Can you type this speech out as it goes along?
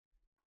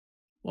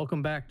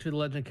Welcome back to the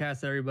Legend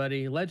Cast,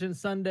 everybody. Legend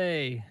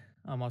Sunday.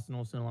 I'm Austin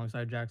Olson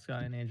alongside Jack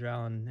Scott and Andrew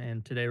Allen.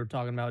 And today we're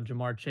talking about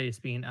Jamar Chase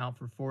being out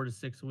for 4 to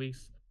 6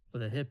 weeks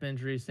with a hip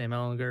injury. Sam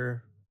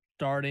Ellinger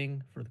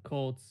starting for the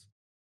Colts.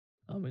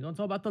 We're going to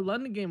talk about the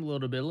London game a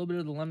little bit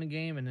of the London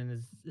game. And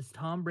then is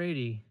Tom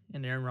Brady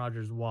and Aaron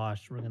Rodgers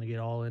washed? We're going to get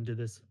all into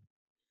this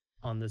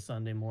on this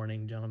Sunday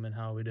morning. Gentlemen,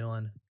 how are we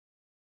doing?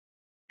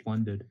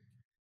 Splendid.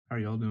 How are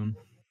y'all doing?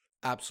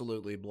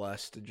 Absolutely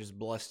blessed. Just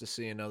blessed to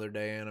see another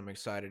day, and I'm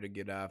excited to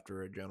get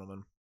after it,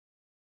 gentlemen.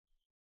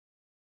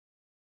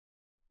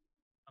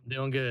 I'm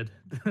doing good.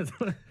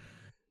 I'm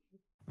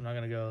not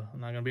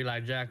gonna be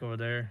like Jack over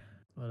there.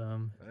 But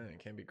Man,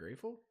 can't be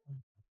grateful.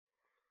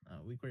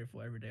 we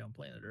grateful every day on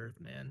planet Earth,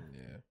 man.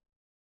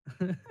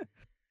 Yeah.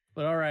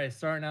 But all right,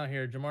 starting out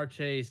here, Jamar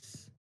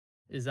Chase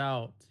is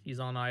out. He's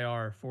on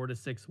IR 4 to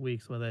 6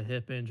 weeks with a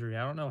hip injury.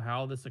 I don't know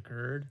how this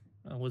occurred.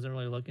 I wasn't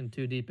really looking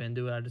too deep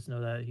into it. I just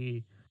know that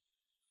he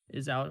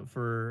is out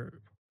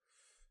for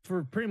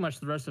pretty much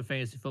the rest of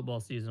fantasy football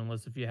season,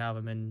 unless if you have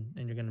him and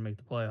you're going to make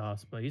the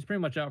playoffs. But he's pretty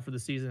much out for the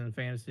season in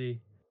fantasy.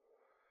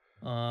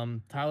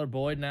 Tyler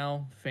Boyd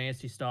now,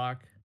 fantasy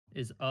stock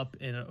is up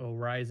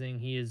and rising.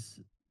 He is,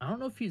 I don't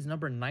know if he's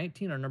number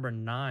 19 or number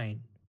 9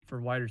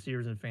 for wide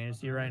receivers in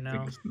fantasy right now. I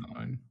think it's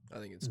 9. I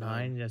think it's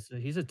 9. Yes,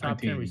 he's a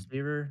top 10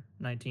 receiver.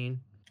 19.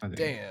 I think.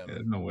 Damn. Yeah,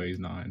 no way he's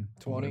 9.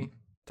 20?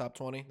 Top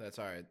 20? That's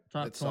all right.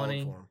 Top That's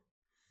 20. solid for him.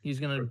 He's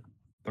gonna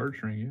Third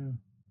string, yeah.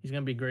 He's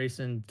gonna be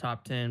Grayson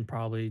top 10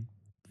 probably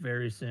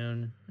very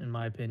soon, in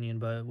my opinion.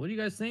 But what do you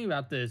guys think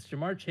about this?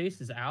 Jamar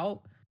Chase is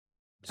out.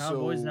 Tyler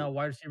Boyd's now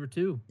wide receiver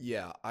 2.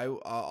 Yeah,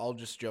 I'll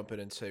just jump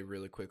in and say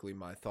really quickly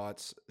my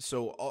thoughts.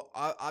 So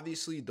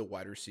obviously the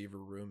wide receiver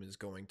room is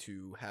going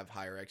to have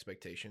higher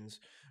expectations,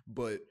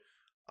 but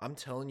I'm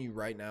telling you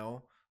right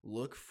now,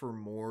 look for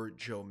more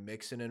Joe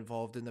Mixon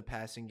involved in the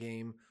passing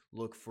game.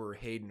 Look for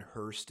Hayden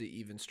Hurst to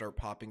even start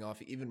popping off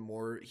even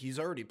more. He's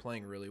already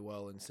playing really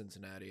well in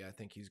Cincinnati. I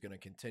think he's going to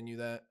continue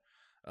that.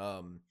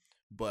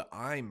 But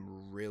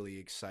I'm really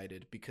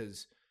excited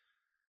because,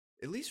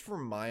 at least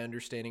from my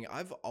understanding,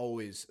 I've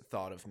always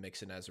thought of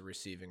Mixon as a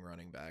receiving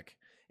running back.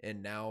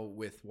 And now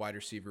with wide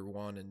receiver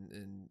 1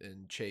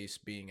 and Chase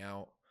being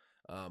out,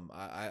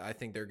 I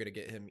think they're going to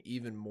get him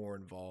even more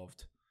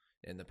involved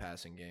in the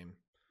passing game.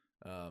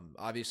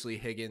 Obviously,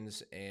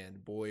 Higgins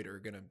and Boyd are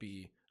going to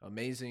be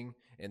amazing,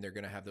 and they're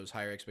going to have those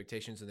higher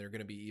expectations, and they're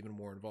going to be even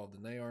more involved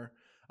than they are.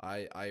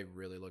 I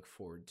really look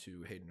forward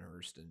to Hayden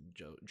Hurst and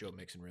Joe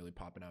Mixon really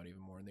popping out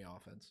even more in the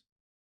offense.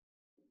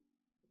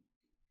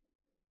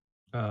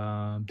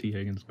 T.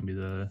 Higgins going to be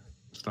the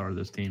star of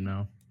this team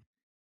now.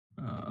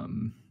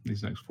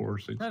 These next 4 or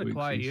 6 weeks. Had a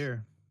quiet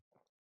year.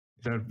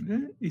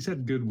 He's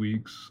had good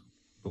weeks,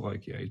 but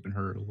he's been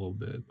hurt a little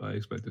bit. But I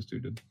expect this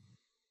dude to,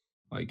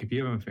 if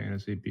you have him in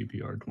fantasy,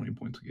 PPR 20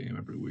 points a game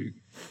every week,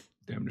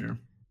 damn near.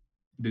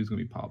 Dude's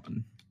gonna be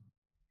popping.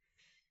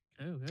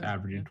 Oh, good.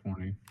 Averaging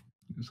 20,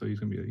 so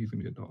he's gonna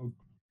be a dog.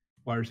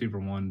 Wide receiver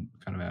 1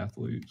 kind of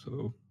athlete,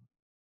 so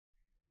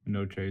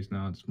no Chase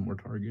now. It's more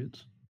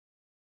targets.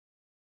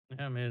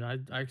 Yeah, man,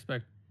 I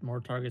expect more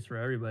targets for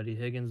everybody.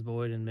 Higgins,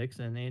 Boyd, and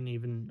Mixon, and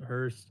even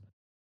Hurst.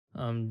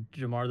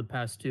 Jamar the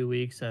past 2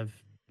 weeks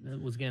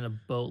was getting a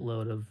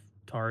boatload of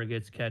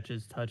targets,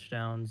 catches,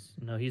 touchdowns.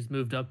 He's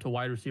moved up to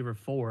wide receiver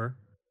 4,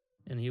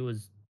 and he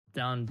was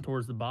down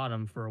towards the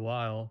bottom for a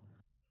while.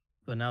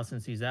 But now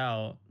since he's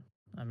out,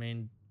 I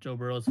mean, Joe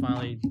Burrow's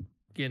finally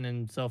getting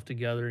himself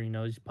together.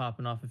 He's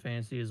popping off in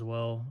fantasy as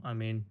well. I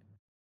mean,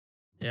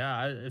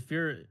 yeah, if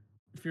you're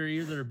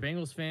either a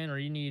Bengals fan or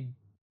you need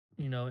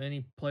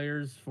any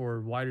players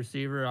for wide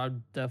receiver,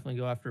 I'd definitely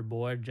go after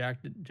Boyd. Jack,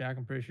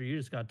 I'm pretty sure you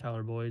just got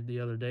Tyler Boyd the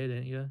other day,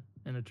 didn't you,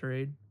 in a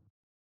trade?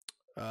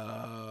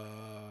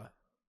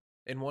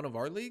 In one of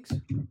our leagues?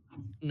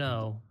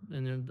 No,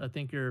 and I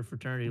think your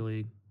fraternity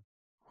league.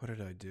 What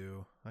did I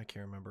do? I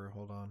can't remember.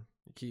 Hold on.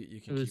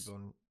 You can keep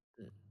on.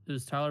 It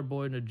was Tyler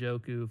Boyd and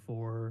Njoku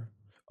for.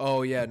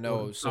 Oh yeah,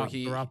 no. So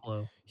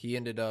Garoppolo. he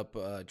ended up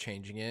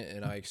changing it,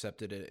 and I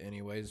accepted it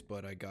anyways.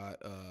 But I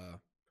got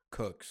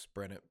Cooks,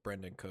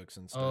 Brendan Cooks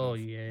instead. Oh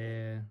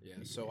yeah.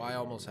 So I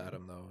almost had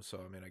him though. So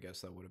I mean, I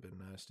guess that would have been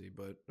nasty.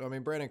 But I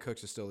mean, Brandon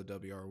Cooks is still a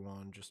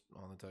WR1, just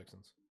on the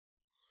Texans.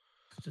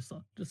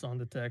 Just on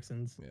the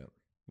Texans. Yeah,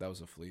 that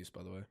was a fleece,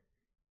 by the way.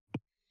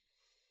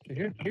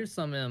 Here's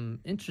some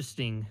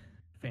interesting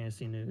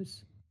fantasy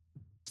news.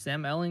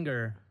 Sam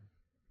Ellinger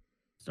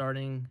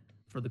starting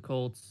for the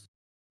Colts.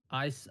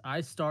 I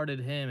started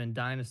him in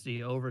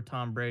Dynasty over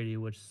Tom Brady,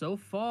 which so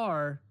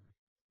far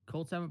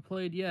Colts haven't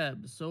played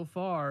yet, but so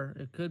far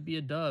it could be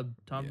a dub.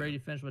 Tom Brady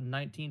finished with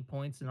 19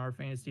 points in our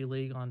fantasy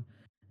league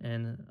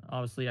and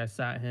obviously I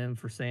sat him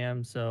for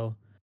Sam. So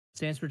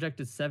Sam's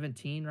projected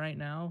 17 right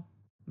now.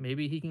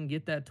 Maybe he can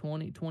get that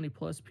 20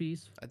 plus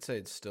piece. I'd say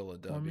it's still a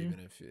dub,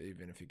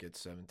 even if he gets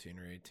 17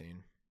 or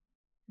 18.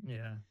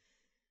 Yeah.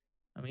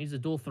 I mean, he's a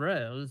dual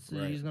threat.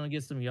 Right. He's going to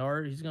get some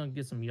yards. He's going to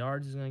get some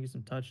yards. He's going to get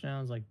some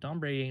touchdowns. Like, Tom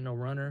Brady ain't no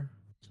runner.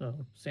 So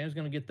Sam's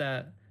going to get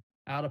that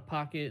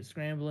out-of-pocket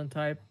scrambling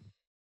type.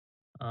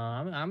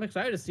 I'm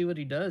excited to see what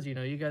he does. You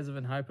know, you guys have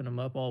been hyping him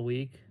up all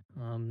week.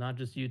 Not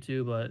just you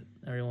two, but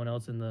everyone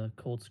else in the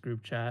Colts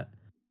group chat,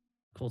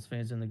 Colts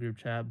fans in the group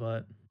chat.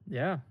 But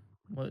yeah,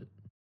 what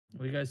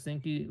what you guys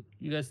think? You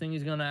guys think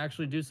he's gonna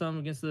actually do something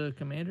against the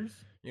Commanders?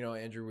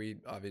 Andrew, we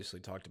obviously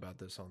talked about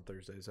this on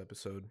Thursday's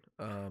episode.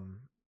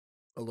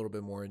 A little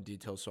bit more in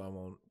detail, so I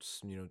won't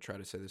try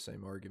to say the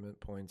same argument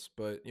points.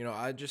 But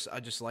I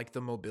just like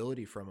the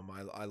mobility from him.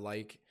 I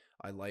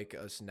like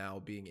us now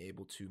being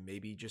able to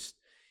maybe just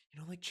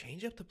like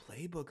change up the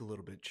playbook a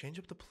little bit, change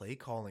up the play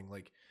calling,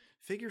 like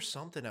figure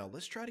something out.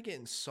 Let's try to get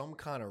in some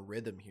kind of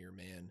rhythm here,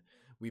 man.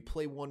 We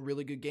play one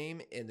really good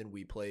game and then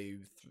we play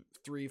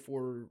three,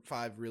 four,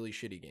 five really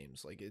shitty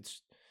games. Like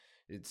it's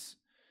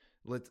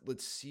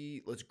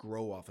let's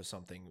grow off of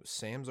something.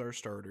 Sam's our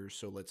starter,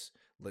 so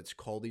let's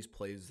call these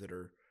plays that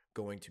are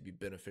going to be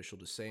beneficial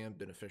to Sam,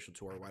 beneficial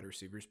to our wide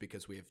receivers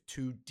because we have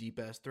two deep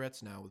ass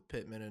threats now with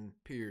Pittman and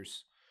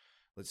Pierce.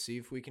 Let's see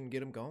if we can get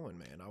them going,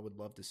 man. I would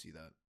love to see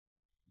that.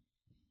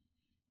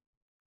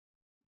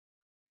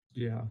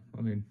 Yeah,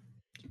 I mean,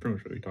 it's pretty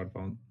much what we talked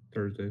about on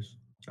Thursday's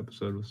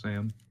episode with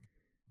Sam.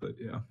 But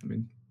yeah, I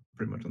mean,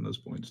 pretty much on those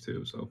points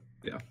too. So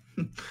yeah,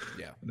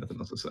 Yeah. nothing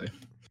else to say.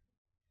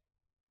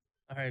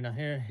 All right, now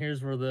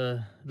here's where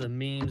the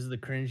memes, the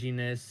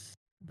cringiness,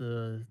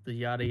 the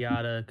yada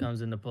yada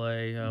comes into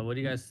play. What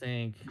do you guys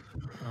think?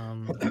 I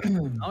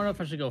don't know if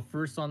I should go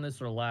first on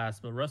this or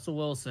last, but Russell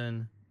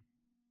Wilson,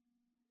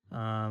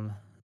 um,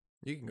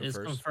 You can go is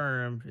first.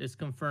 confirmed. It's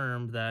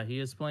confirmed that he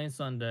is playing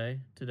Sunday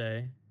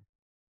today,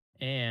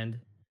 and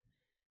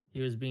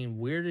he was being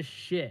weird as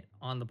shit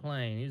on the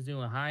plane. He was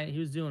doing He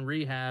was doing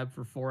rehab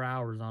for 4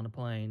 hours on a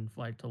plane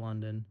flight to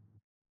London.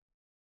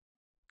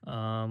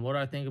 What do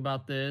I think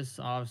about this?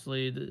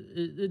 Obviously,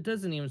 it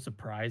doesn't even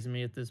surprise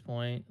me at this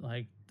point.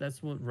 Like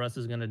that's what Russ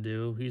is gonna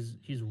do.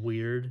 He's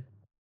weird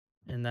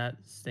in that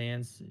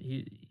stance.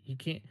 He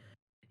can't.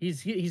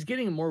 He's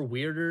getting more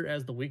weirder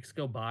as the weeks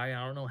go by.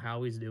 I don't know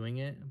how he's doing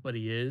it, but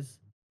he is.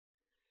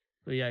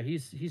 But yeah,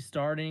 he's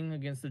starting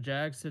against the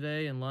Jags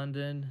today in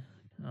London.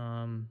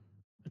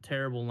 A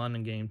terrible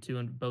London game.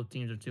 Both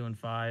teams are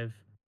 2-5.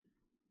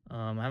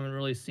 I haven't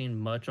really seen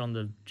much on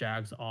the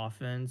Jags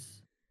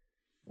offense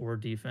or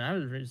defense. I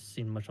haven't really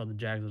seen much on the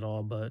Jags at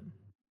all, but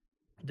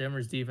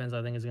Denver's defense,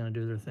 I think, is going to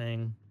do their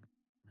thing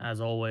as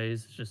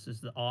always. It's just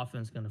is the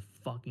offense going to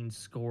fucking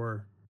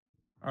score?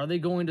 Are they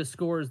going to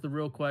score? Is the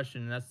real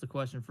question. And that's the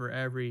question for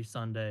every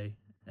Sunday,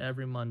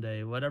 every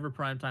Monday, whatever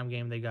primetime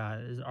game they got.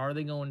 Is are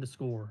they going to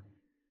score?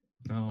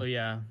 No, So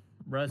yeah,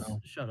 Russ, no,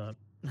 shut up.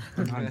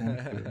 they're not going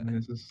to. I mean,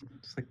 it's just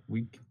it's like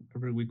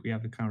every week we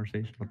have the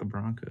conversation about the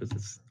Broncos.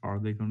 It's are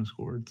they going to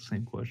score? It's the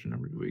same question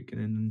every week,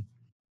 and then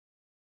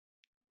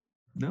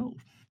no,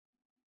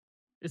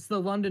 It's the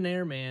London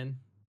Air, man.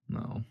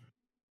 no.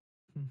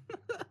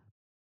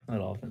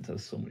 That offense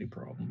has so many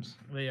problems.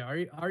 But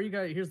yeah, are you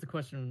guys? Here's the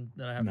question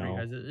that I have for you No.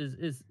 guys: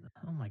 is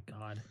oh my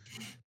god,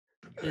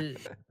 I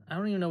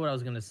don't even know what I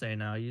was gonna say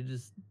now. You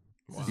just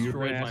Wow.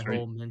 destroyed my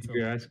whole mental.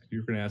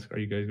 You're gonna ask, are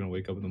you guys gonna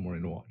wake up in the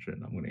morning to watch it?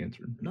 And I'm gonna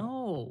answer.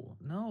 No,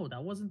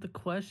 that wasn't the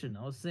question.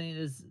 I was saying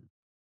is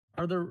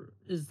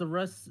the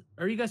rest?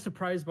 Are you guys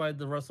surprised by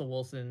the Russell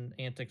Wilson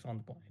antics on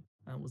the plane?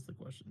 That was the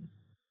question.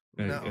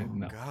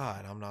 No,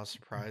 God, I'm not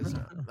surprised.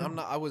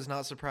 I was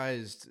not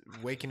surprised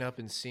waking up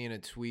and seeing a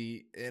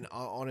tweet. And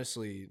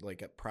honestly,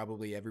 like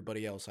probably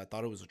everybody else, I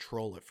thought it was a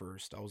troll at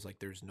first. I was like,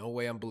 "There's no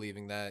way I'm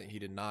believing that he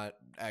did not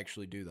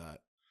actually do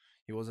that.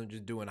 He wasn't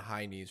just doing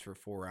high knees for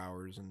 4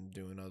 hours and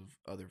doing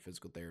other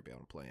physical therapy on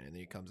a plane." And then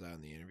he comes out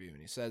in the interview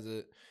and he says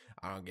it.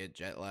 I don't get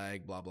jet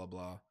lag. Blah blah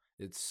blah.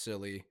 It's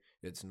silly.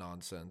 It's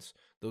nonsense.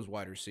 Those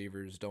wide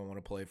receivers don't want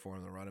to play for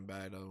him. The running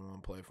back doesn't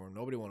want to play for him.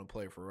 Nobody want to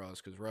play for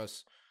Russ because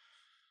Russ.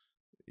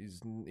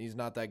 He's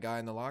not that guy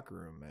in the locker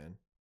room, man.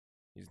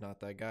 He's not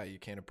that guy. You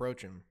can't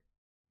approach him.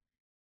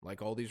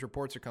 Like all these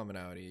reports are coming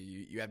out.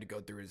 You have to go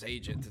through his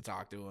agent to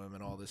talk to him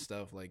and all this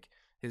stuff. Like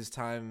his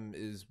time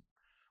is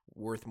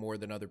worth more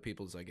than other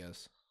people's, I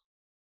guess.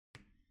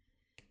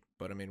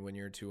 But I mean, when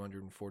you're a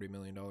 $240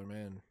 million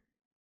man,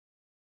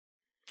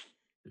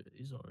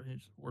 He's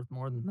worth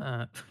more than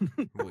that.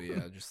 well,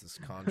 yeah, just this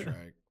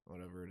contract,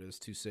 whatever it is,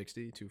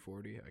 260,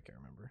 240, I can't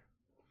remember.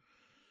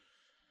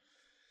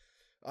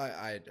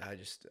 I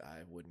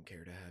wouldn't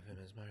care to have him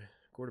as my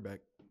quarterback.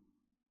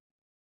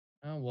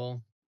 Oh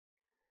well,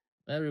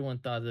 everyone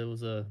thought it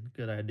was a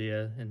good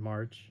idea in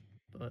March,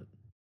 but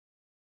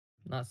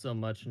not so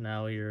much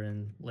now. You're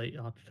in late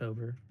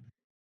October,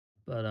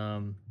 but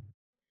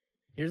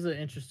here's an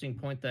interesting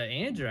point that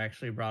Andrew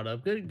actually brought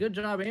up. Good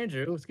job,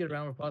 Andrew. Let's get a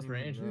round of applause for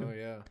Andrew. Oh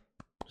yeah.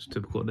 It's a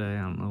typical day.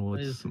 I don't know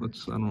Is-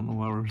 I don't know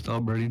why we're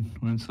celebrating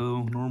when it's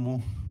so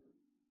normal.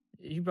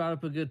 You brought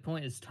up a good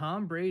point. Is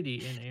Tom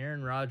Brady and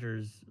Aaron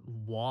Rodgers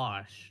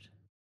washed?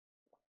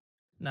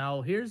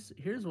 Now, here's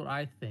what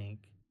I think.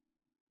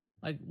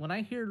 Like when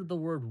I hear the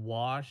word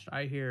washed,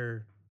 I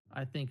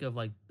think of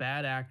like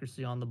bad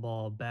accuracy on the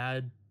ball,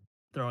 bad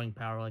throwing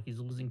power, like he's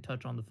losing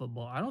touch on the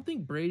football. I don't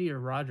think Brady or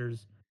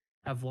Rodgers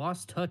have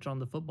lost touch on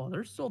the football.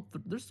 They're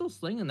still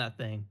slinging that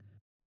thing.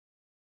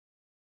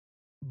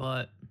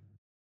 but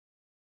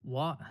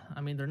what?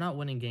 I mean, they're not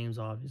winning games.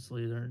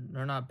 Obviously,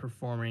 they're not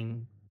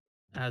performing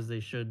as they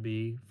should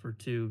be for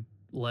two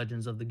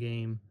legends of the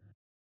game.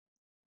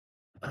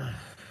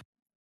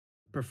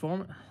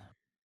 Perform.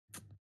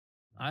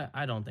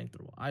 I don't think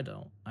they're. I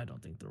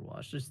don't think they're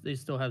washed. Just they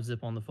still have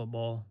zip on the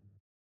football,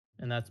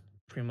 and that's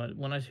pretty much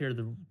when I hear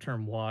the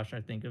term wash, I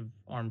think of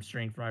arm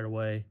strength right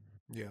away.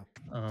 Yeah.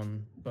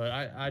 But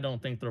I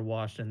don't think they're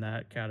washed in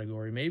that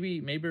category.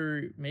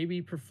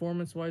 Maybe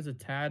performance wise a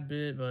tad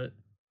bit, but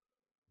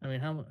I mean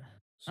I don't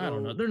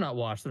know. So They're not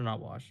washed. They're not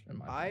washed in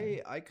my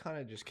opinion. I kind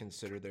of just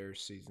consider their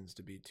seasons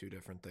to be two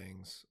different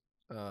things.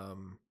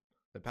 Um,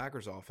 the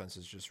Packers' offense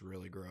is just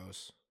really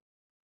gross.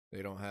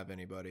 They don't have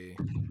anybody.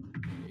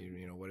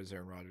 You know, what is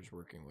Aaron Rodgers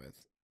working with?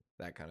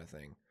 That kind of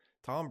thing.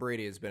 Tom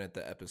Brady has been at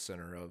the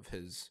epicenter of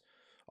his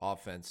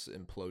offense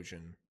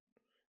implosion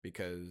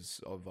because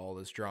of all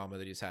this drama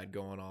that he's had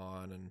going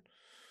on and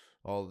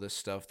all this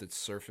stuff that's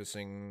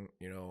surfacing,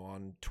 you know,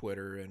 on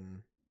Twitter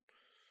and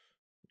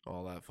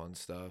all that fun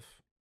stuff.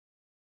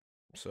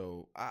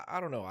 So I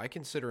don't know. I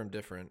consider him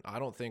different. I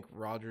don't think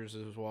Rodgers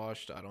is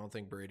washed. I don't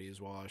think Brady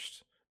is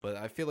washed. But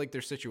I feel like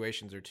their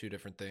situations are two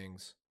different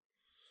things.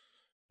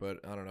 But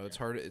I don't know. It's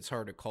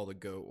hard to call the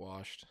goat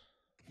washed.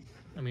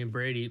 I mean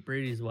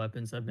Brady's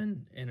weapons have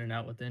been in and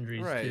out with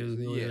injuries Right. too.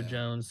 Julio Yeah.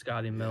 Jones,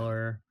 Scotty Yeah.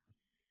 Miller,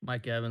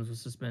 Mike Evans was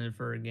suspended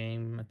for a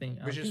game.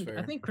 Which is I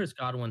fair. think Chris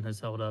Godwin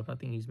has held up. I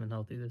think he's been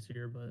healthy this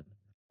year, but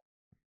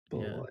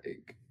yeah.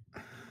 like,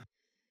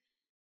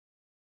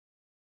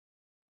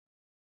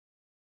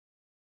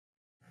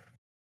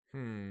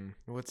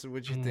 What you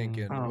Hmm. I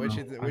thinking? don't know.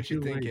 What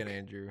you thinking,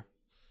 Andrew?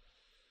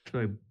 I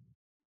feel like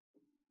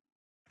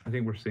I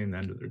think we're seeing the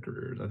end of their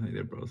careers. I think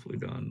they're bothly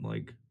done.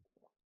 Like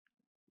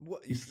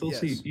What? you still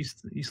see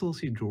Yes. you still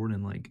see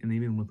Jordan like, and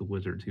even with the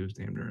Wizards, he was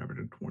damn near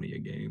averaging 20 a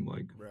game,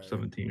 like Right.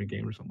 17 a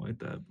game or something like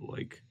that. But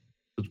like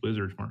those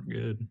Wizards weren't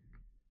good.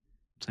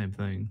 Same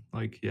thing.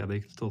 Like yeah, they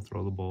can still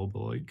throw the ball,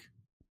 but like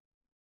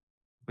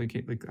I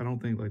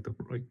don't think like the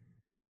like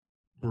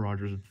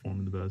Rogers is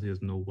performing the best. He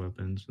has no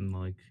weapons, and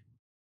like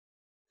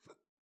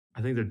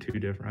I think they're two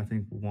different. I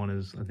think one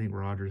is I think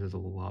Rogers is a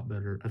lot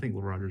better. I think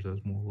Rogers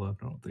has more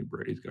left. I don't think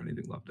Brady's got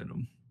anything left in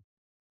him.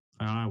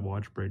 And I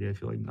watch Brady, I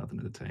feel like nothing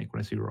in the tank. When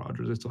I see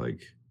Rogers, it's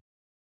like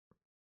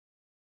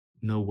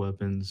no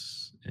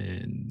weapons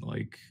and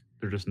like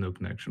there's just no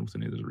connection with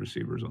any of the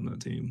receivers on that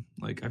team.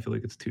 Like I feel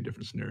like it's two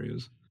different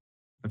scenarios.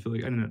 I feel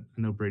like I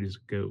know Brady's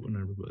a goat,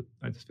 whatever, but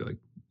I just feel like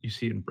you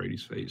see it in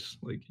Brady's face.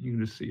 Like you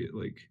can just see it.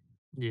 Like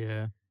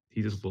Yeah.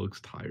 he just looks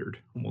tired,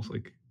 almost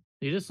like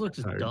He just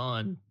looks tired.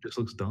 done. Just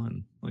looks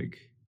done.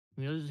 Like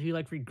He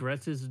like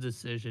regrets his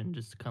decision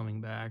just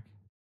coming back.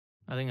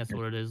 I think that's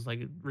what it is.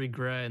 Like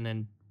regret, and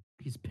then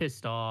he's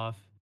pissed off.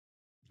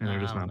 and they're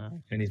I just don't not.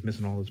 know. And he's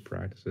missing all his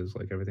practices,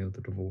 like everything with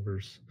the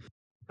divorce,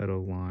 that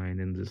O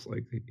line, and just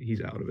like he's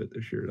out of it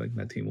this year. Like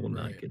that team will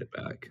not Right. get it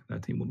back.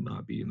 That team will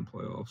not be in the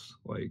playoffs.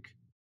 Like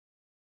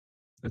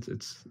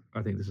it's.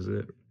 I think this is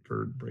it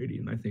for Brady,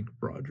 and I think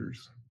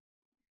Rodgers.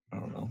 I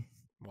don't know.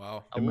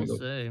 Wow. I They will might go.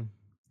 say,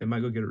 They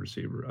might go get a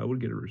receiver. I would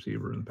get a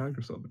receiver, and the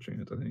Packers still have a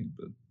chance. I think,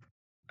 but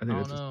I I think don't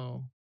that's.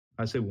 know.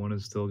 I say one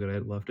is still got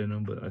it left in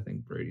him, but I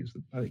think Brady's.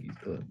 I think he's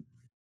done.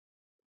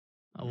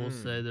 I will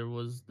say there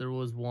was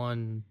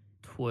one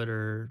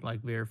Twitter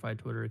like verified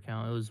Twitter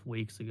account. It was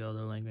weeks ago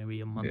though, like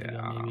maybe a month ago,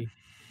 Yeah, maybe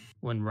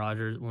when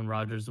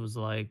Rogers was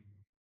like,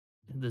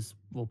 "This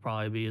will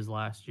probably be his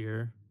last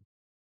year,"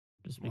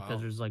 just because Wow.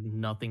 there's like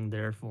nothing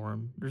there for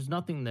him. There's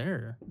nothing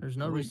there. There's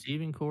no Well,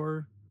 receiving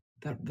core.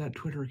 that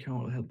Twitter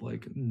account had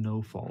like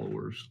no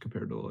followers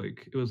compared to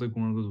like it was like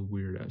one of those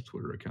weird ass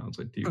Twitter accounts.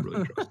 Like, do you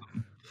really trust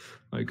them?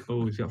 Like,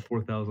 oh, he's got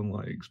 4,000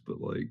 likes, but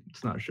like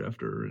it's not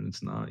Schefter and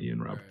it's not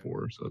Ian right.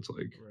 Rappaport, so it's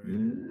like,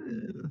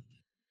 Right.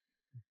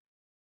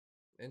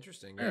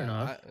 Interesting. Fair Yeah.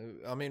 enough.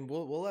 I mean,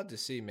 we'll have to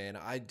see, man.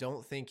 I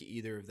don't think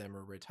either of them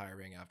are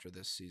retiring after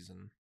this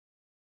season.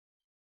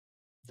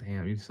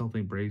 damn, you still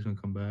think Brady's gonna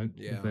come back if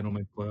Yeah. they don't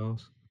make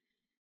playoffs?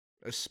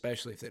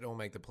 Especially if they don't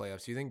make the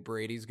playoffs. Do you think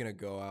Brady's gonna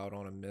go out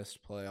on a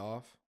missed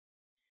playoff?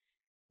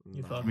 You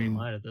I Nah. fucking mean,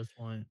 might at this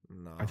point.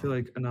 I feel Nah.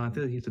 like no, I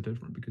feel like he's a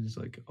different because he's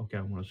like, okay,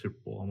 I want a Super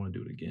Bowl, I want to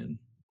do it again,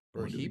 I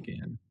Bro, want to do it he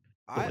again.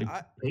 But I like I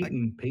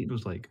I Peyton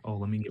was like, oh,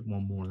 let me get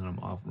one more, then I'm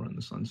off, run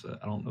the sunset.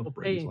 I don't know if Well,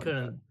 Brady's Peyton like that.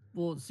 couldn't.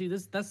 Well, see,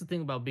 that's the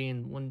thing about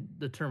being when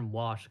the term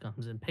 "wash"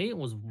 comes in. Peyton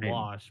was Peyton,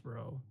 washed,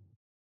 bro.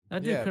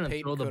 That dude yeah, couldn't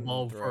Peyton throw the couldn't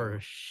ball for a throw.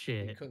 He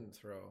shit. couldn't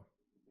throw.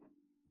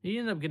 He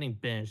ended up getting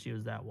benched. He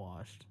was that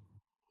washed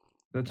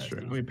that's that true.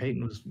 I mean,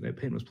 season.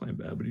 Peyton was playing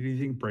bad, but do you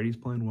think Brady's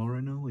playing well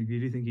right now? Like, do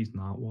you think he's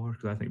not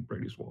washed? Because I think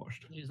Brady's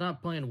washed. He's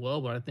not playing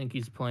well, but I think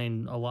he's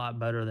playing a lot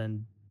better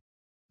than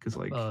Because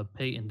like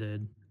Peyton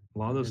did a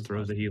lot of in those his throws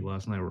last that he had game.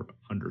 last night were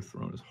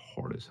underthrown as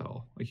hard as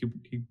hell. Like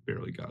he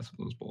barely got some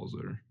of those balls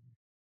there.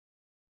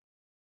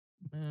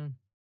 Man,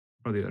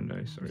 Or the other day,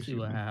 we'll sorry, see excuse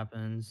what me.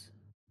 happens.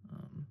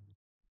 Um,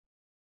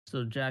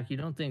 so, Jack, you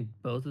don't think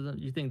both of them?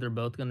 You think they're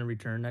both going to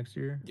return next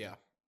year? Yeah.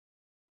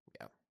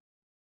 Yeah.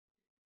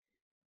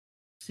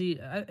 See,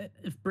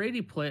 if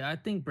Brady play, I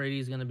think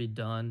Brady's going to be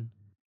done.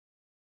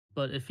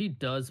 But if he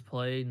does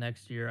play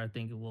next year, I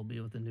think it will be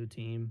with a new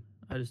team.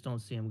 I just don't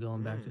see him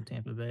going back to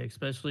Tampa Bay,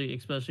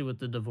 especially with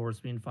the divorce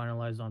being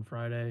finalized on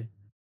Friday.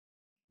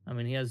 I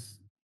mean, he has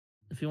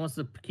if he wants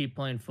to keep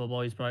playing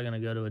football, he's probably going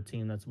to go to a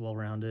team that's well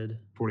rounded.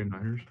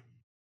 49ers.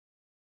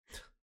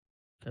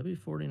 Could be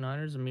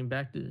 49ers. I mean,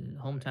 back to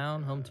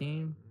hometown, home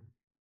team.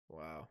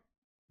 Wow.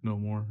 No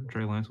more.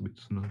 Trey Lance will be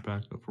just another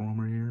backup for one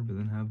more year, but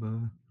then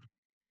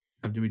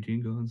have Jimmy G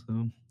going.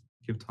 So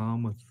give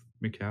Tom with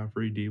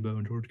McCaffrey, Debo,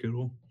 and George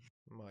Kittle.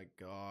 My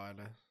God.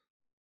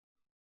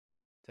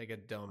 Take a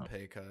dumb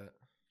pay cut.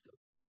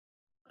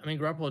 I mean,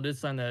 Garoppolo did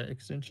sign that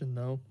extension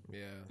though.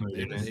 Yeah, No,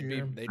 he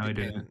didn't.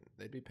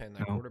 they'd be paying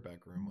that No.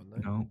 quarterback room, wouldn't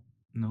they?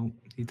 No.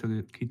 He took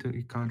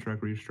a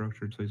contract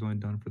restructured, so he's only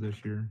done for this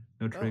year.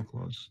 No trade Oh.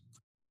 clause.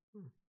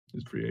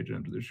 He's free agent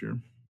after this year.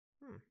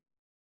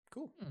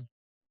 Cool. Hmm.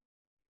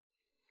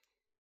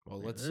 Well,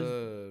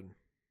 Yeah,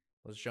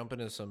 let's jump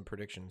into some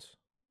predictions.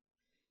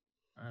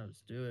 All right,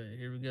 let's do it.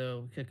 Here we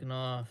go. Kicking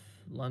off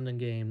London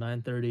game,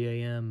 9:30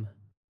 a.m.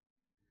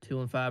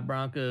 2-5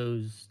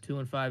 Broncos,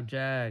 2-5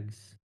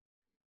 Jags.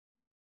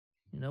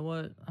 You know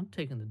what? I'm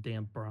taking the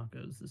damn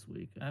Broncos this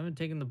week. I haven't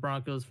taken the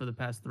Broncos for the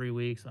past 3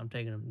 weeks. I'm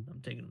taking them. I'm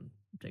taking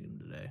them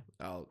today.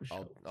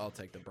 I'll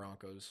take the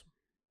Broncos.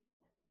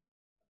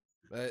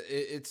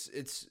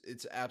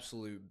 It's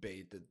absolute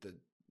bait that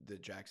the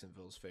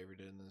Jacksonville's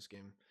favored in this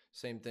game.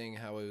 Same thing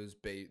how it was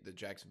bait that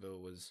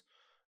Jacksonville was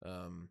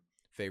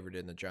favored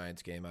in the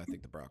Giants game. I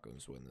think the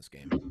Broncos win this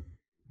game.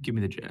 Give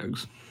me the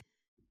Jags.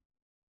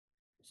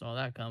 Saw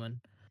that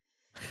coming.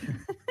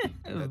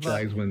 The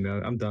Jags win.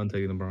 I'm done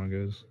taking the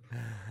Broncos.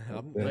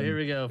 But here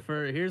we go.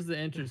 Here's the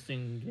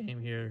interesting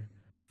game here.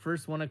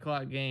 First 1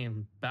 o'clock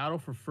game. Battle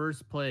for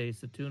first place.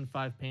 The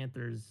 2-5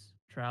 Panthers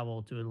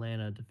travel to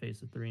Atlanta to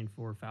face the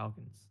 3-4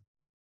 Falcons.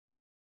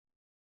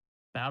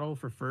 Battle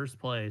for first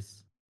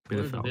place. Be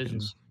the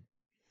Falcons.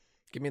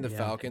 Give me the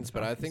Falcons,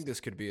 but I think this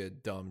could be a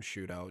dumb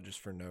shootout just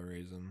for no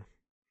reason.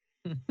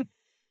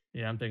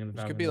 Yeah, I'm taking the Falcons.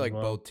 This could be like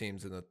both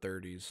teams in the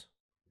 30s.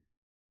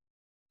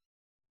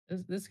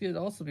 This could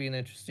also be an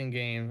interesting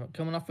game.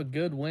 Coming off a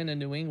good win in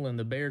New England,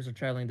 the Bears are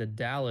traveling to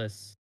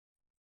Dallas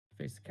to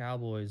face the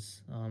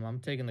Cowboys. I'm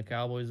taking the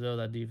Cowboys, though.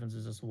 That defense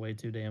is just way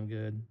too damn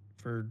good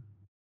for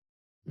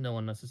no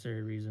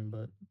unnecessary reason,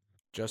 but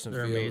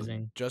they're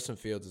amazing. Justin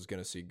Fields is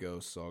going to see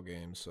ghosts all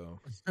game,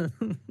 so.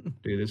 Dude,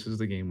 this is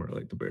the game where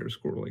like the Bears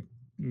score like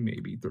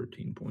maybe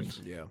 13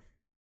 points. Yeah.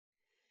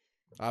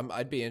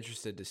 I'd be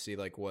interested to see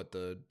like what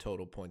the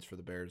total points for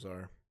the Bears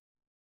are.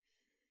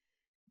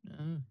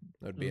 That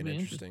would be an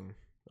interesting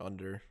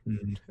under.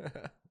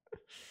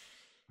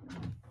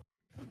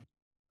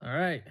 All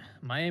right.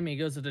 Miami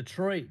goes to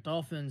Detroit.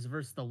 Dolphins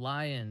versus the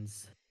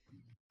Lions.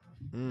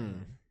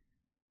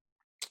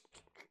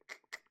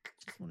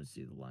 Just want to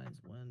see the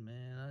Lions win,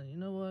 man. You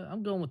know what?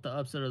 I'm going with the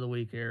upset of the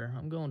week here.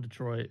 I'm going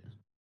Detroit.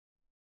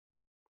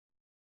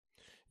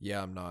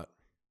 Yeah, I'm not.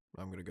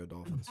 I'm going to go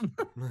Dolphins.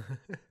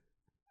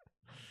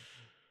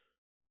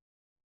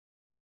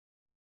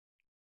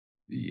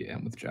 Yeah,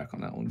 I'm with Jack on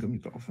that one. Give me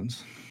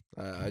Dolphins.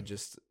 I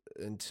just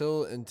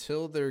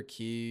until their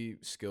key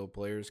skill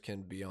players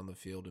can be on the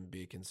field and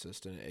be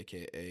consistent,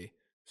 aka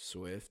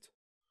Swift,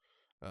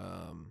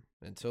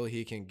 until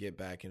he can get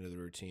back into the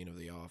routine of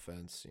the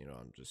offense, you know,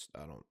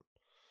 I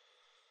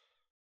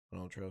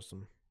don't trust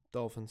him.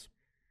 Dolphins.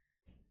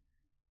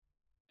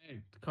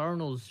 Hey, the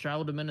Cardinals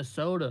travel to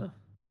Minnesota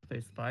to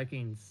face the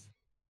Vikings.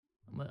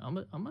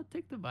 I'm gonna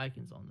take the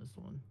Vikings on this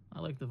one. I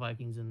like the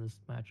Vikings in this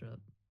matchup.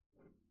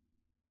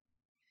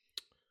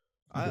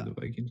 I do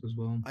the Vikings as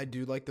well. I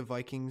do like the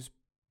Vikings,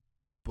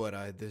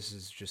 but this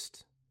is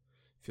just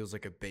feels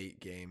like a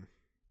bait game.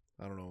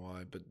 I don't know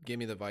why, but give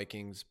me the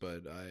Vikings,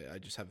 but I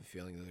just have a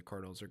feeling that the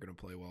Cardinals are going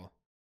to play well.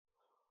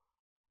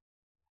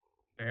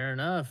 Fair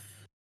enough.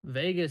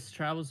 Vegas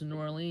travels to New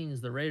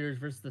Orleans. The Raiders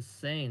versus the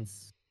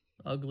Saints.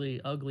 Ugly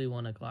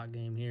 1 o'clock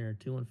game here.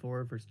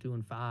 2-4 versus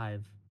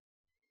 2-5.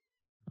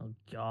 Oh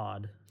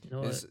God! You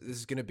know this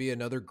is going to be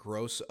another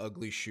gross,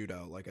 ugly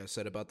shootout. Like I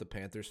said about the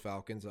Panthers,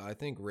 Falcons, I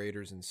think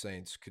Raiders and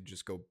Saints could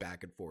just go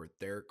back and forth.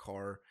 Derek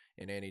Carr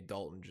and Andy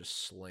Dalton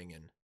just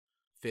slinging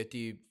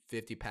 50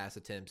 pass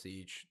attempts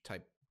each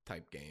type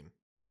game.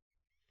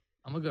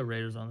 I'm gonna go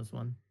Raiders on this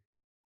one.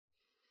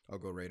 I'll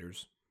go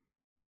Raiders.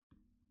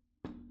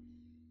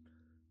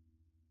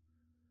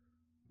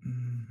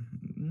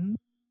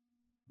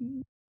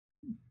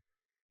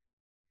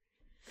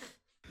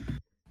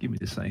 Give me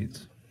the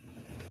Saints.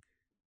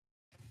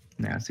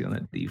 Nasty on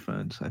that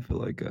defense. I feel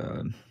like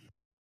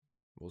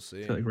we'll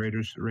see. I feel like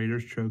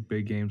Raiders choke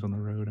big games on the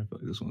road. I feel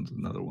like this one's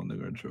another one they're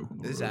gonna choke on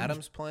the road. Is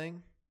Adams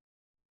playing?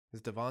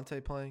 Is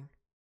Devontae playing?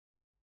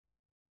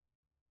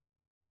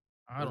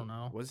 I don't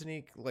know. Wasn't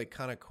he like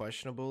kind of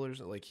questionable or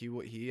something? Like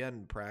he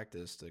hadn't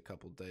practiced a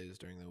couple days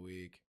during the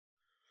week.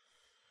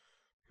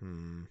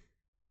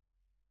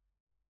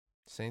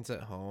 Saints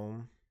at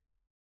home.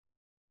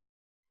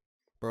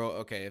 Bro,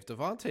 okay, if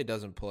Devontae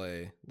doesn't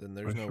play, then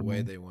there's no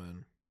way they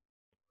win.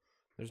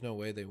 There's no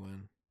way they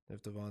win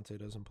if Devontae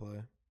doesn't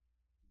play.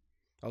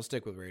 I'll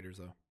stick with Raiders,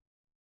 though.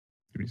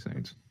 Give me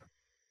Saints.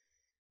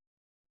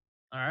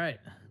 All right.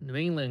 New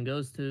England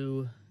goes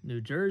to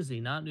New Jersey,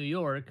 not New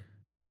York.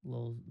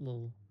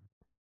 Little,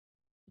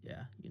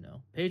 yeah,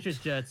 Patriots,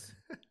 Jets.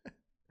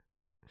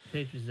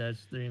 Patriots,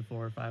 Jets,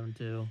 3-4,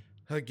 5-2.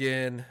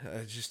 Again,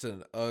 just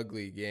an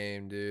ugly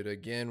game, dude.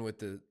 Again with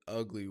the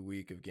ugly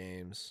week of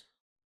games.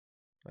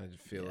 I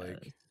feel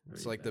like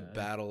it's like the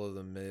battle of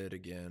the mid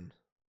again.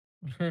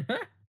 I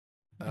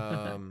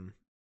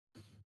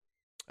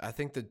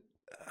think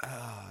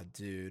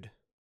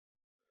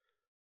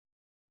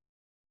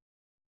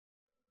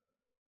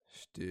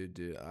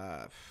dude.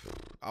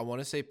 I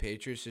want to say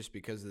Patriots just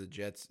because of the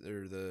Jets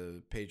or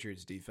the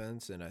Patriots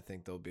defense, and I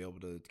think they'll be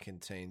able to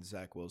contain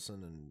Zach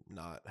Wilson and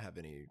not have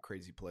any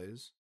crazy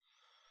plays.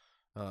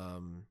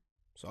 So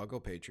I'll go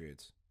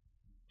Patriots.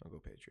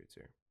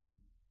 Here.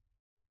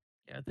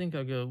 Yeah, I think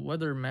I'll go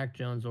whether Mac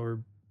Jones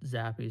or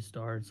Zappy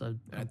starts. I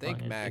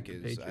think Mac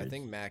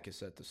is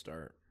set to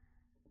start.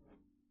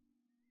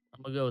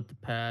 I'm gonna go with the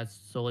Pats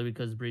solely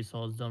because Brees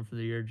Hall is done for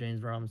the year.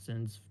 James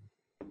Robinson's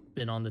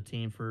been on the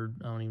team for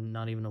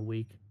not even a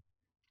week,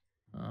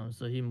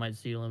 so he might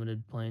see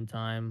limited playing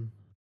time.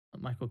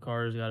 Michael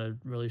Carter's got to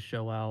really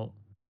show out,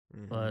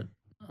 but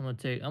I'm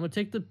gonna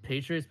take the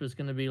Patriots, but it's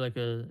gonna be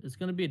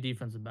a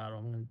defensive battle.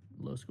 I'm gonna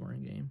low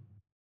scoring game.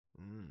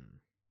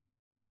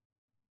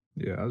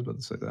 Yeah, I was about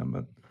to say that,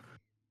 but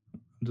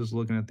I'm just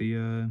looking at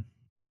the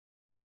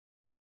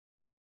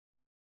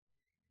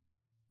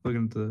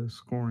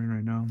scoring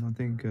right now. I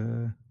think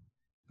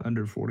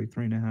under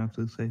 43.5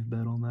 is a safe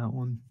bet on that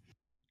one.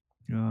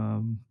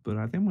 But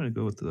I think I'm gonna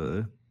go with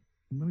the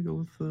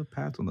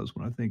Pats on this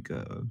one. I think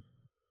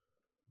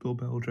Bill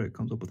Belichick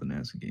comes up with a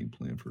nasty game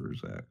plan for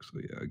Zach. So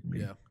yeah,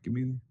 give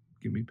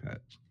me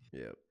Pats.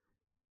 Yep.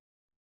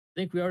 I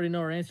think we already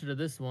know our answer to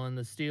this one.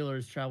 The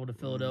Steelers travel to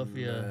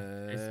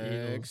Philadelphia.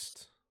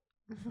 Next.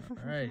 All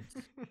right.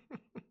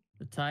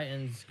 The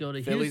Titans go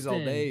to Phillies Houston.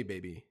 all day,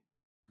 baby.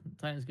 The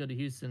Titans go to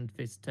Houston,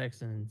 face the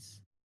Texans.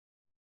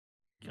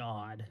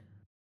 God.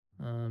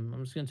 I'm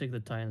just going to take the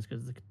Titans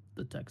because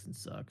the Texans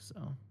suck,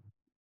 so.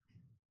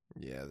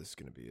 Yeah, this is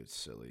going to be a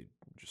silly,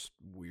 just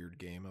weird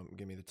game.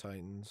 Give me the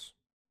Titans.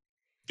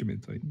 Give me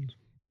the Titans.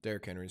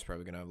 Derrick Henry's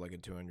probably going to have like a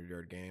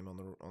 200-yard game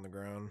on the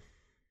ground.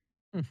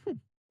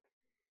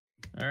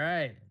 All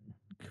right.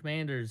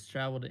 Commanders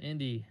travel to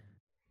Indy,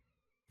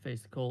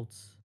 face the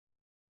Colts.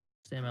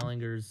 Sam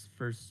Ellinger's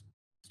first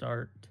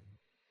start.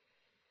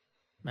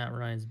 Matt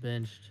Ryan's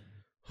benched.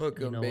 Hook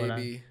 'em,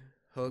 baby.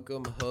 Hook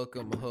 'em.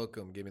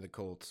 Give me the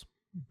Colts.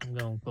 I'm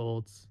going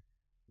Colts.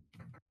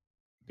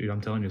 Dude,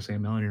 I'm telling you,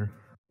 Sam Ellinger,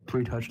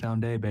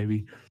 3-touchdown day,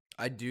 baby.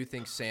 I do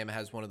think Sam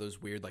has one of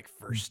those weird like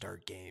first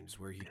start games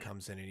where he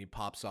comes in and he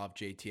pops off.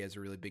 JT has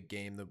a really big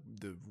game.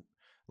 The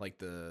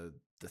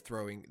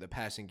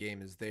passing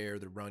game is there.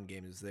 The run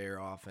game is there.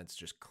 Offense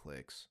just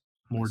clicks.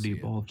 More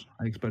deep balls.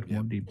 I expect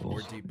more deep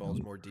balls. More deep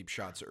balls. More deep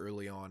shots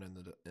early on in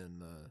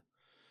the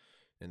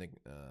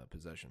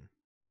possession.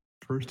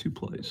 First two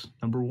plays.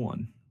 Number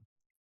one,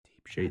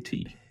 deep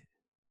JT.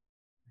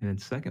 And then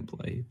second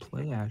play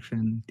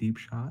action, deep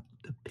shot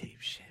to deep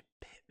shit,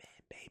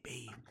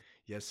 baby.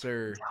 Yes,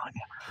 sir.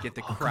 Get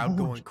the crowd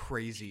going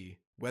crazy.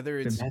 Whether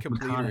it's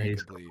complete or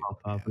incomplete.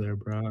 Up there,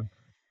 bro.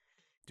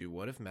 Dude,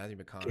 what if Matthew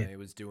McConaughey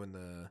was doing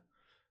the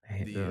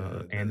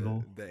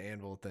anvil? The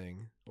anvil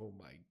thing. Oh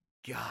my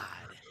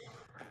God.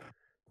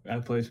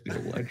 That place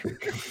would be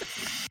electric.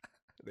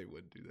 They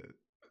wouldn't do that.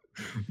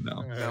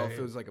 No. Now if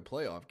it was like a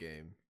playoff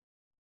game.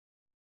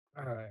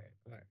 All right.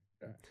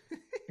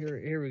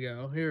 Here we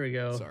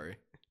go. Sorry.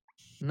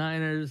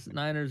 Niners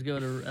go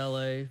to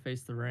LA,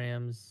 face the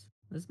Rams.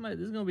 This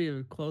is gonna be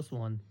a close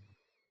one.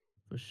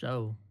 For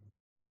sure.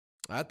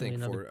 I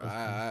think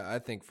I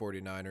think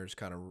 49ers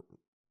kind of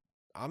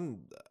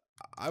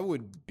I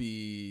would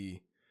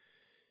be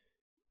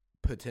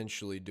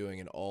potentially doing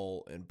an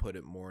all and put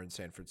it more in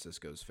San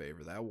Francisco's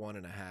favor. That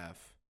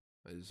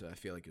 1.5 I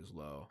feel like is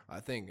low. I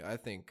think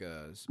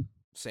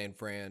San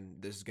Fran,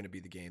 this is going to be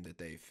the game that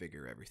they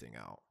figure everything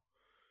out.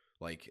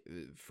 Like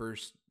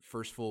first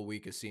full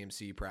week of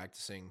CMC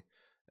practicing,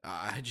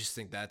 I just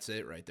think that's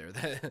it right there.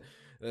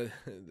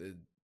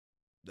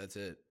 That's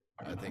it.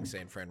 I think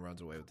San Fran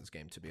runs away with this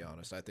game. To be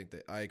honest, I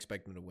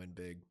expect them to win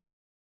big.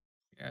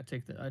 Yeah, I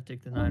take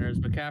the Niners.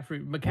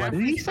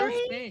 McCaffrey's first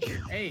game.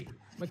 Hey,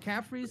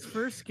 McCaffrey's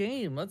first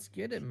game. Let's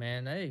get it,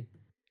 man. Hey,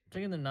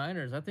 taking the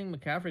Niners. I think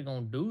McCaffrey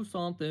gonna do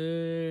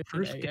something.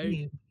 First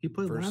game. He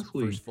played last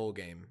week. First full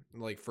game.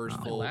 Like first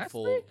full.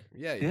 Week?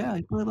 Yeah,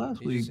 he played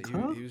last week.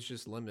 He was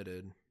just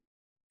limited.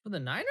 For the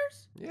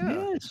Niners? Yeah.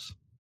 Yes.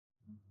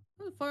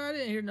 What the fuck? I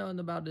didn't hear nothing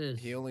about this.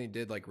 He only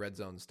did like red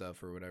zone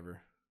stuff or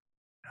whatever.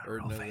 Or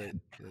no, they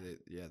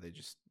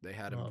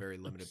had a very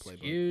limited playbook.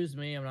 Excuse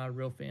me, I'm not a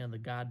real fan of the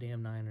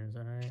goddamn Niners.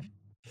 All right.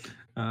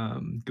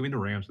 Give me the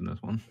Rams in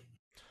this one.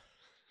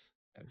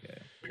 Okay.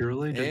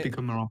 Purely just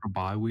because they're off a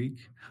bye week,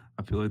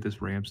 I feel like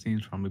this Rams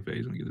team's from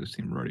McVay's gonna get this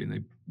team ready,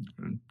 and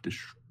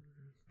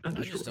I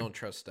just don't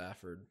trust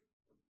Stafford.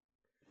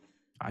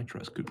 I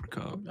trust Cooper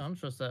Kupp. I don't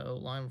trust that O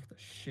line with the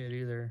shit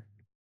either.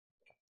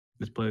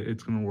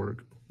 It's gonna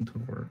work. It's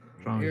gonna work.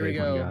 Sean Here we McVay's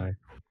my go. guy.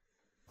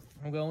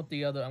 I'm going with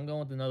the other. I'm going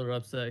with another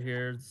upset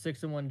here.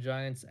 6-1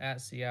 Giants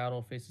at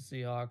Seattle face the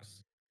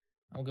Seahawks.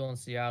 I'm going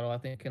Seattle. I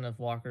think Kenneth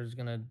Walker's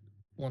gonna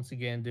once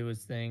again do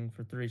his thing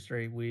for 3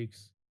 straight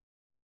weeks,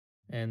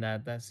 and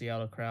that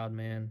Seattle crowd,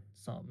 man,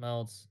 something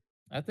else.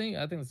 I think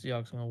the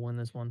Seahawks are gonna win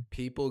this one.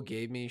 People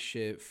gave me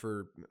shit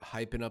for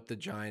hyping up the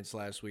Giants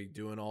last week,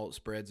 doing alt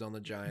spreads on the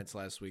Giants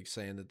last week,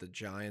 saying that the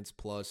Giants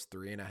plus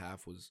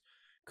 3.5 was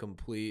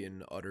complete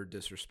and utter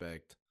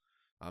disrespect.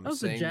 I'm That was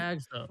the saying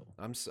Jags though.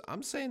 I'm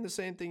saying the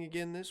same thing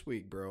again this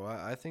week, bro.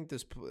 I think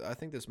this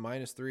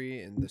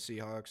 -3 in the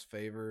Seahawks'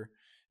 favor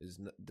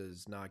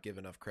does not give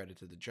enough credit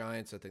to the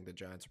Giants. I think the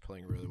Giants are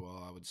playing really well.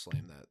 I would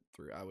slam that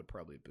through. I would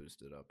probably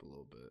boost it up a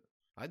little bit.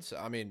 I'd say,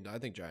 I mean, I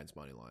think Giants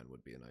money line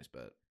would be a nice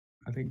bet.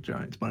 I think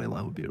Giants money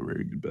line would be a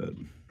very good bet.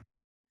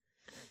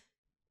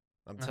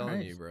 I'm telling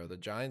Alright. you, bro. The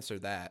Giants are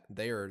that.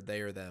 They are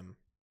them.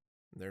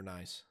 They're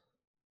nice.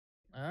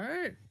 All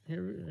right,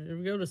 here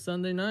we go to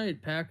Sunday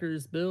night.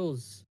 Packers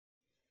Bills.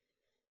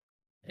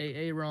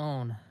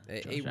 Ron.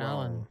 Josh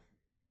Allen.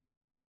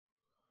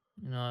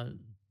 You know,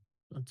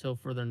 until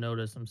further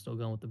notice, I'm still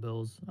going with the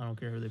Bills. I don't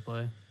care who they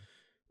play.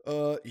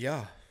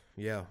 Yeah,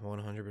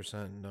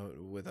 100%. No,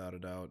 without a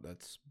doubt,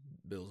 that's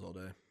Bills all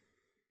day.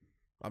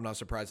 I'm not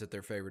surprised that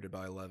they're favored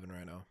by 11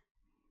 right now.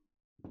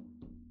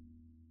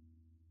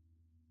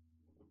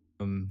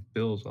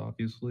 Bills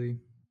obviously,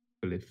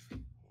 but if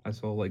I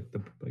saw the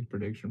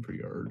prediction for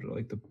yards, or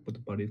what the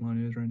buddy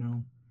line is right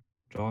now,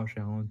 Josh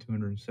Allen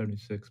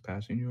 276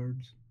 passing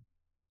yards.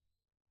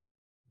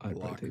 I'd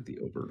Lock. probably take the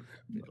over.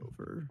 Yeah.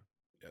 Over.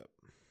 Yep.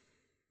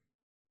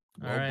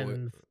 All right.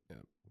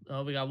 Yep.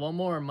 Oh, we got one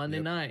more Monday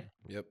Yep. night.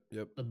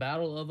 Yep. The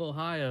Battle of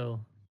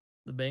Ohio.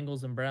 The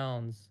Bengals and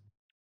Browns.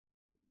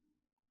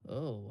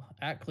 Oh,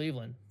 at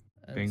Cleveland.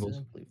 That's Bengals.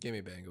 in Cleveland. Give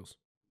me Bengals.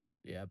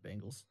 Yeah,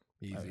 Bengals.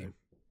 Easy, right.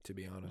 to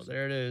be honest. Well,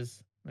 there it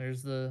is.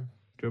 There's the.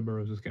 Joe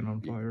Burrow's just getting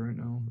on fire right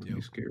now. It's gonna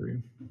be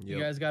scary. You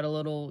guys got a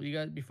little. You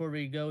guys before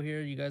we go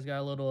here. You guys got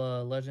a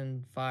little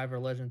Legend 5 or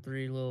Legend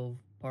 3 little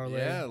parlay.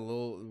 Yeah, a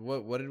little.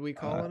 What did we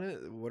calling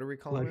it? What are we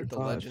calling it? The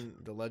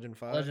Legend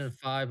 5. Legend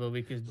 5, but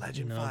we could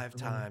Legend 5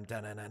 time.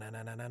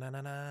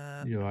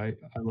 Yo, I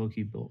low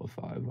key built a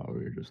 5 while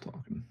we were just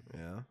talking.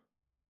 Yeah.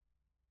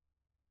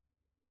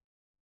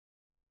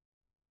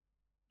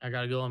 I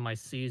gotta go on my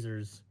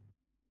Caesars.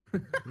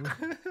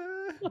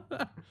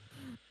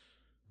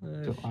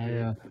 So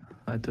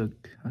I took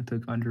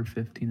under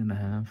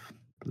 15.5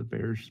 for the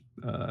Bears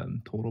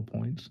total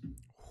points.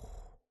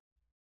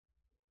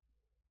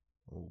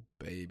 Oh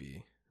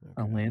baby.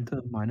 Okay.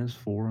 Atlanta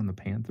 -4 on the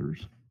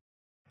Panthers.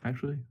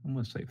 Actually, I'm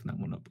gonna safeten that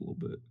one up a little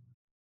bit.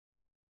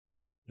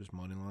 Just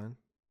money line.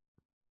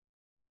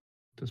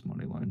 Just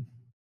money line.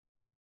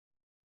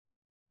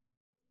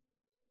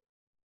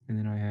 And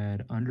then I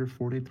had under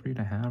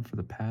 43.5 for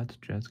the Pats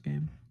Jets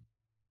game.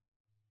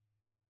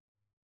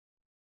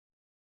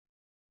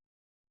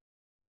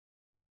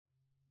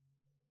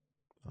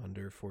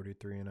 Under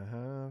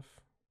 43.5.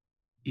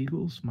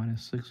 Eagles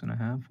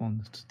 -6.5 on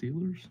the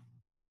Steelers.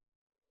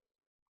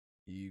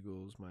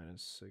 Eagles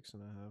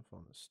 -6.5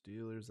 on the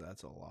Steelers.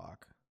 That's a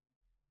lock.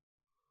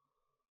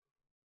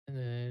 And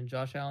then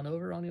Josh Allen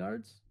over on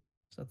yards.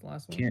 Is that the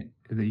last one?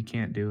 You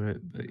can't do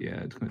it, but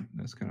yeah,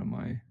 that's kind of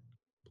my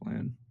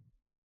plan.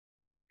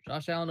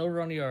 Josh Allen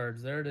over on the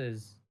yards. There it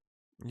is.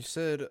 You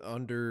said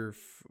under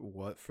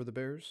what for the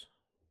Bears?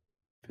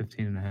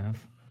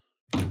 15.5.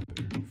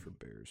 For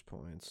Bears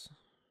points.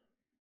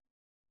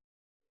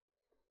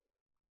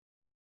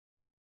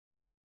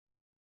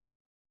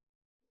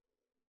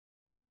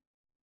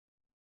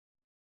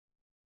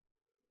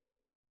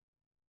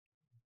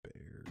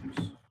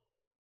 Bears.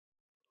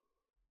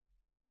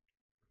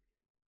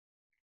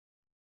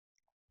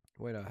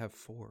 Wait, I have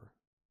 4.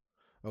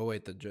 Oh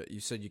wait, you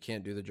said you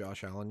can't do the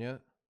Josh Allen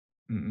yet?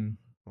 Mm-mm.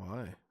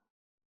 Why?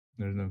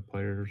 There's no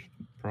players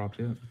props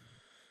yet.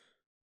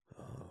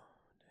 Oh,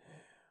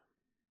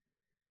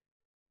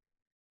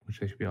 Which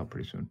they should be out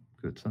pretty soon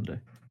because it's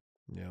Sunday.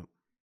 Yep.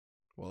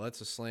 Well,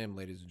 that's a slam,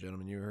 ladies and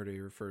gentlemen. You heard it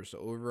here first.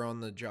 Over on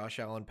the Josh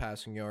Allen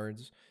passing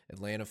yards,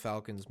 Atlanta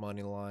Falcons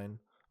money line,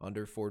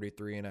 under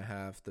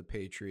 43.5, the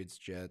Patriots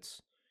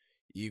Jets,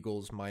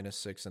 Eagles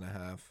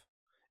 -6.5,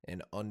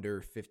 and under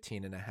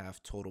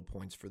 15.5 total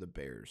points for the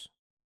Bears.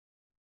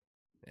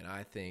 And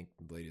I think,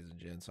 ladies and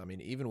gents, I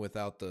mean, even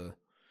without the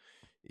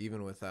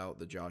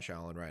Josh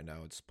Allen right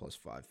now, it's plus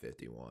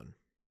 551,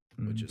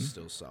 which is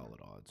still solid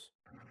odds.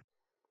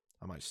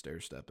 I might stair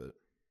step it.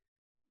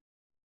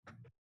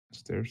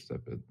 Stair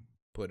step it.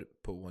 Put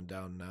one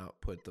down now.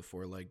 Put the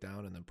 4 leg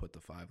down, and then put the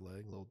 5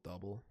 leg. Little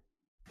double.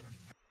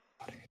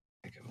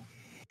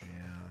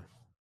 Yeah.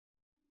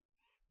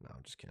 No,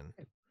 I'm just kidding.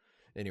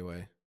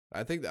 Anyway,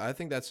 I think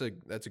that's a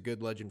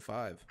good Legend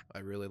 5. I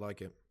really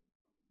like it.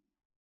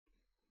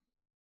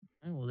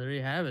 Well, there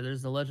you have it.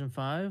 There's the Legend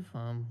 5.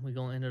 We're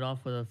going to end it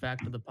off with a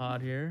fact of the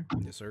pod here.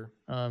 Yes, sir.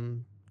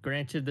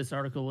 Granted, this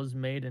article was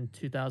made in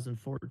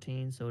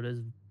 2014, so it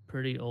is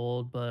pretty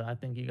old, but I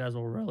think you guys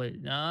will really...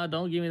 Nah,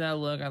 don't give me that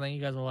look. I think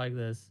you guys will like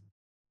this.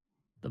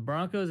 The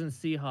Broncos and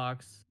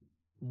Seahawks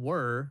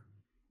were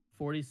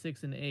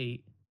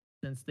 46-8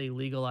 since they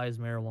legalized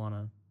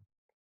marijuana.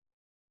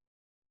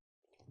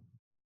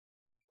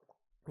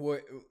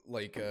 What,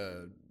 like,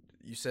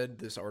 you said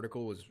this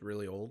article was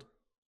really old?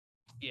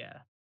 Yeah.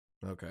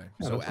 Okay.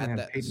 Yeah, So that's when they at had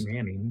that, Peyton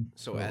Manning.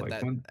 so at like,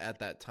 that, when, at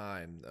that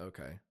time,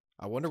 okay.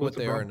 I wonder so what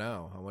they are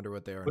now. I wonder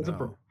what they are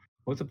now.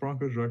 what's the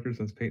Broncos record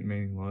since Peyton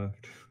Manning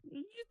left?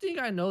 You think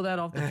I know that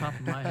off the top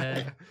of my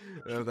head?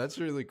 Oh, that's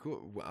really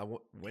cool.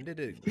 When did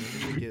it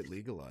get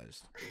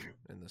legalized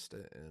in the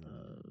state?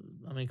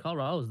 I mean,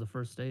 Colorado was the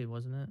first state,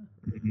 wasn't it?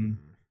 Mm-hmm.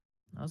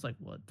 I was like,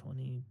 what,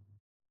 20?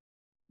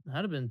 It had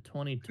to have been I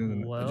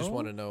 2012. just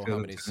want to know how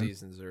many 2010.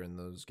 seasons are in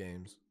those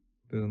games.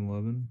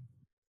 2011.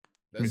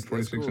 I mean,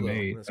 46 cool, and though.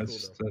 8.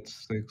 That's cool,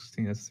 That's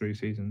 16. That's 3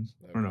 seasons.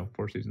 though. Or no, Okay.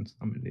 4 seasons.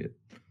 I'm an idiot.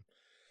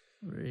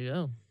 There you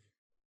go.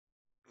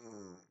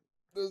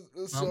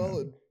 That's Um,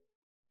 solid.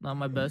 Not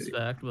my best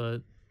fact, but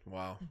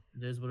Wow.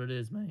 it is what it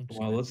is, man.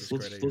 Well, let's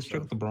Discredit check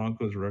yourself. the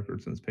Broncos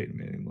record since Peyton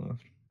Manning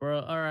left.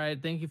 Bro, all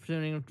right. Thank you for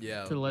tuning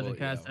Yeah, to the Legend well,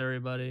 Cast, yeah.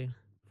 everybody.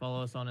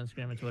 Follow us on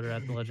Instagram and Twitter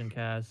at the Legend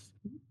Cast,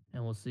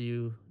 and we'll see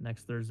you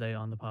next Thursday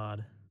on the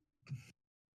pod.